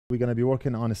We're going to be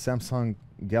working on a Samsung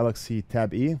Galaxy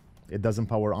Tab E. It doesn't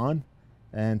power on,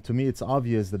 and to me it's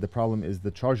obvious that the problem is the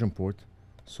charging port.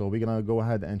 So we're going to go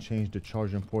ahead and change the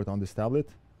charging port on this tablet.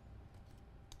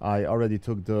 I already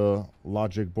took the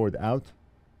logic board out,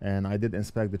 and I did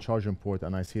inspect the charging port,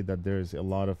 and I see that there's a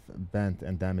lot of bent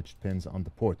and damaged pins on the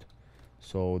port.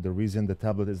 So the reason the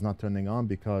tablet is not turning on,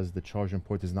 because the charging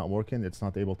port is not working. It's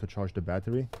not able to charge the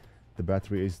battery. The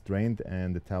battery is drained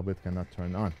and the tablet cannot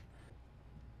turn on.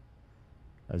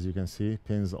 As you can see,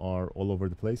 pins are all over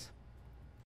the place.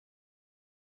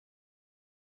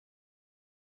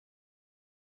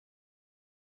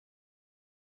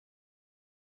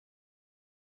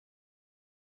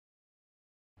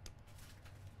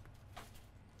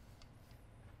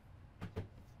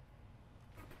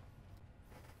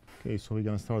 Okay, so we're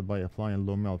going to start by applying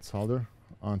low melt solder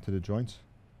onto the joints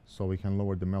so we can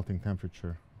lower the melting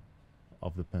temperature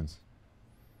of the pins.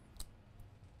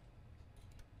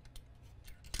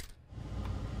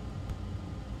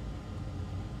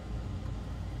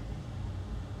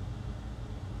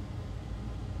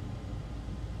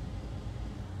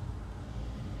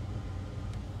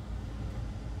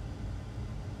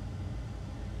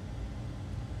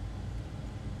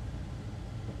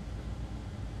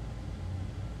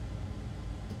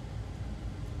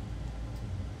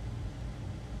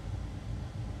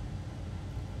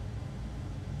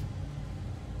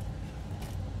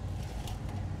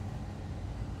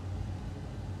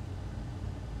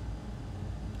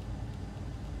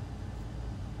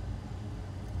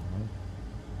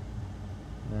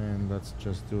 And let's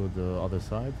just do the other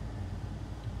side,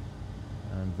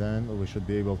 and then we should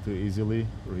be able to easily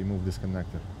remove this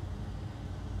connector.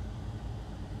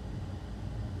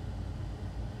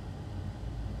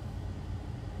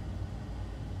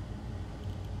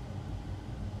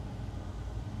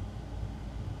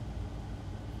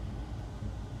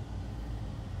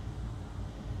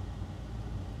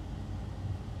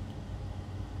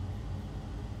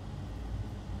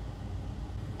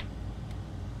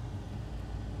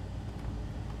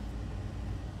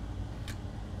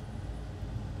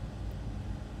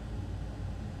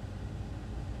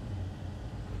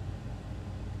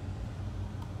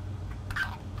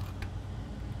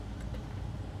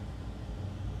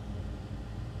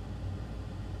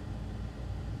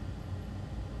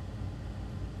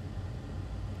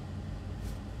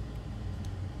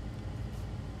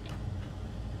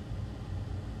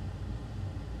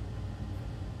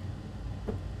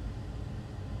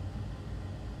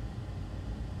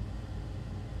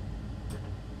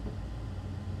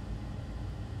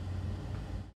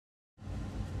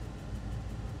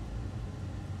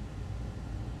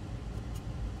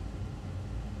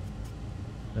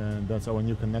 And that's our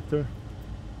new connector.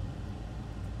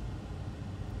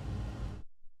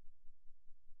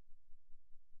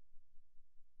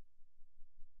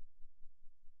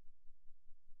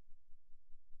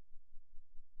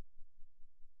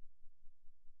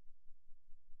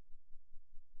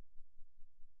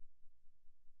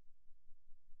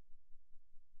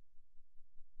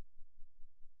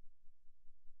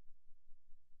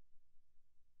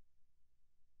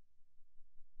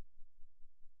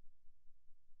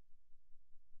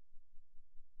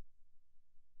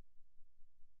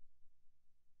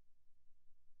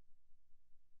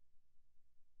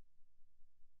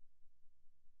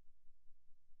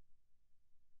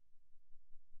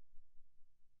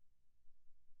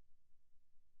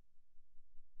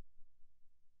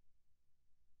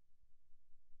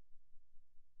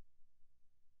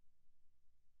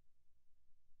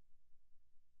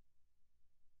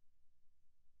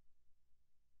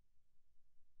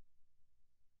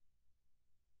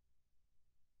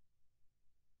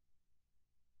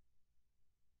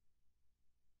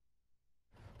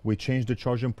 We changed the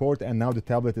charging port, and now the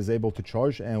tablet is able to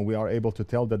charge, and we are able to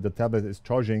tell that the tablet is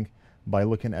charging by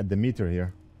looking at the meter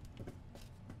here.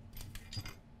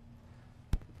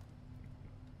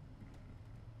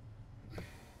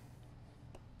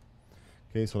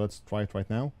 Okay, so let's try it right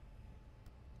now.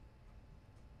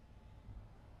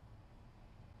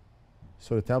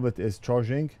 So the tablet is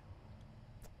charging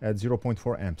at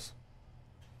 0.4 amps.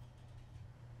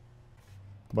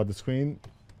 But the screen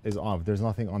is off. There's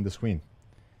nothing on the screen.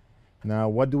 Now,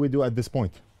 what do we do at this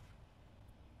point?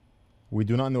 We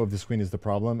do not know if the screen is the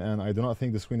problem, and I do not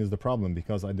think the screen is the problem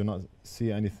because I do not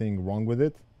see anything wrong with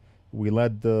it. We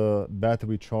let the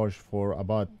battery charge for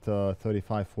about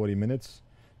 35-40 minutes,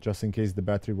 just in case the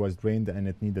battery was drained and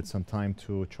it needed some time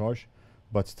to charge.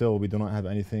 But still, we do not have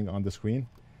anything on the screen.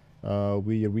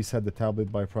 We reset the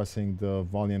tablet by pressing the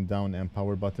volume down and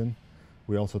power button.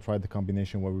 We also tried the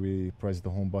combination where we press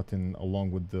the home button along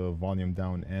with the volume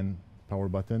down and power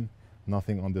button.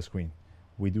 nothing on the screen.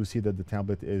 We do see that the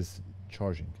tablet is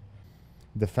charging.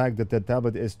 The fact that the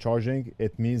tablet is charging,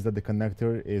 it means that the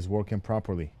connector is working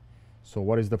properly. So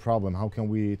what is the problem? How can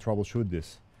we troubleshoot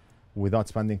this without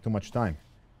spending too much time?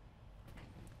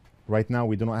 Right now,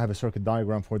 we do not have a circuit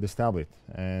diagram for this tablet,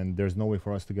 and there's no way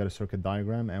for us to get a circuit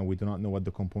diagram, and we do not know what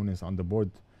the components on the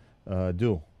board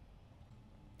do.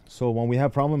 So when we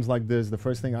have problems like this, the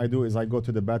first thing I do is I go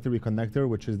to the battery connector,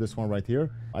 which is this one right here.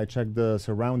 I check the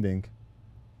surrounding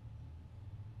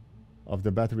of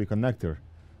the battery connector.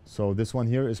 So this one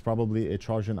here is probably a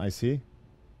charging IC.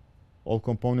 All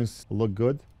components look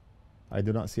good. I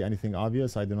do not see anything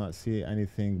obvious. I do not see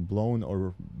anything blown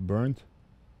or burned.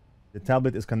 The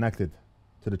tablet is connected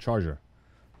to the charger.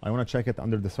 I want to check it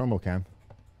under the thermal cam.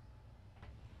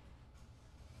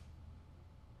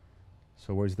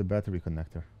 So where's the battery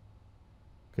connector?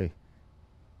 Okay,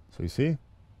 so you see,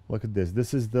 look at this.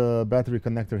 This is the battery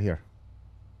connector here.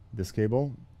 This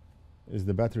cable is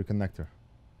the battery connector.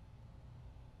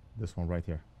 This one right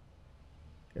here.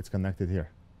 It's connected here.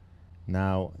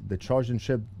 Now, the charging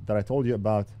chip that I told you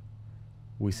about,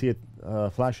 we see it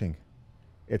flashing.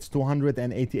 It's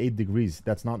 288 degrees.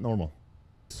 That's not normal.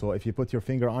 So if you put your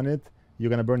finger on it, you're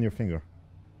going to burn your finger.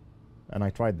 And I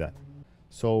tried that.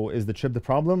 So is the chip the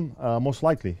problem? Most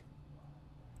likely.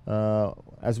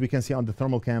 As we can see on the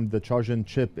thermal cam, the charging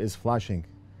chip is flashing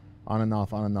on and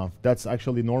off, on and off. That's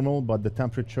actually normal, but the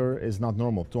temperature is not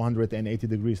normal. 280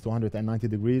 degrees, 290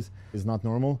 degrees is not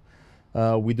normal.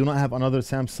 We do not have another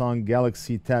Samsung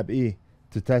Galaxy Tab E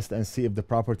to test and see if the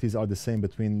properties are the same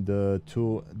between the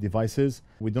two devices.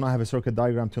 We do not have a circuit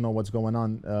diagram to know what's going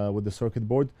on with the circuit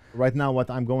board. Right now, what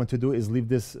I'm going to do is leave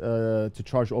this to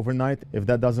charge overnight. If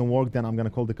that doesn't work, then I'm going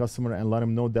to call the customer and let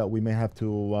him know that we may have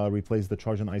to replace the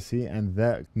charging IC, and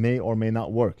that may or may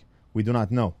not work. We do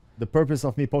not know. The purpose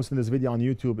of me posting this video on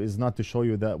YouTube is not to show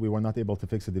you that we were not able to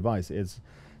fix a device. It's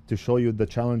to show you the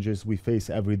challenges we face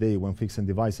every day when fixing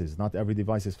devices. Not every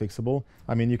device is fixable.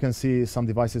 I mean, you can see some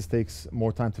devices takes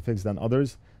more time to fix than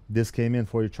others. This came in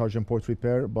for a charging port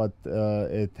repair, but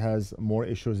it has more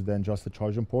issues than just the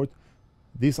charging port.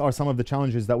 These are some of the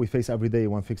challenges that we face every day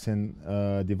when fixing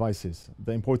devices.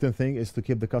 The important thing is to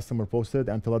keep the customer posted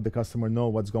and to let the customer know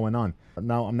what's going on.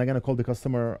 Now, I'm not going to call the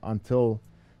customer until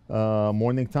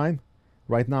morning time.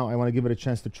 Right now, I want to give it a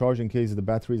chance to charge in case the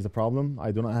battery is the problem.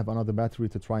 I do not have another battery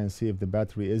to try and see if the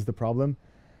battery is the problem.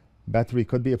 Battery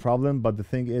could be a problem, but the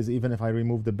thing is, even if I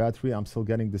remove the battery, I'm still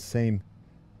getting the same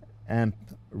amp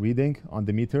reading on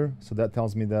the meter. So that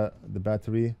tells me that the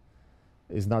battery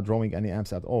is not drawing any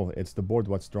amps at all. It's the board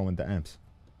what's drawing the amps.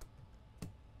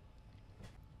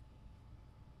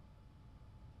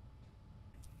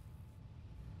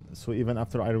 So even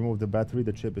after I remove the battery,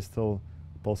 the chip is still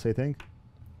pulsating.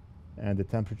 And the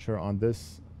temperature on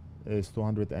this is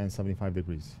 275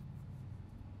 degrees.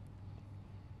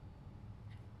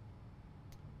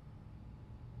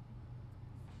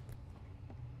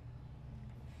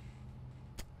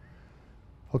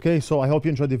 Okay, so I hope you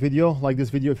enjoyed the video. Like this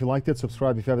video if you liked it,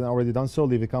 subscribe if you haven't already done so,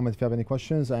 leave a comment if you have any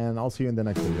questions, and I'll see you in the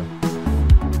next video.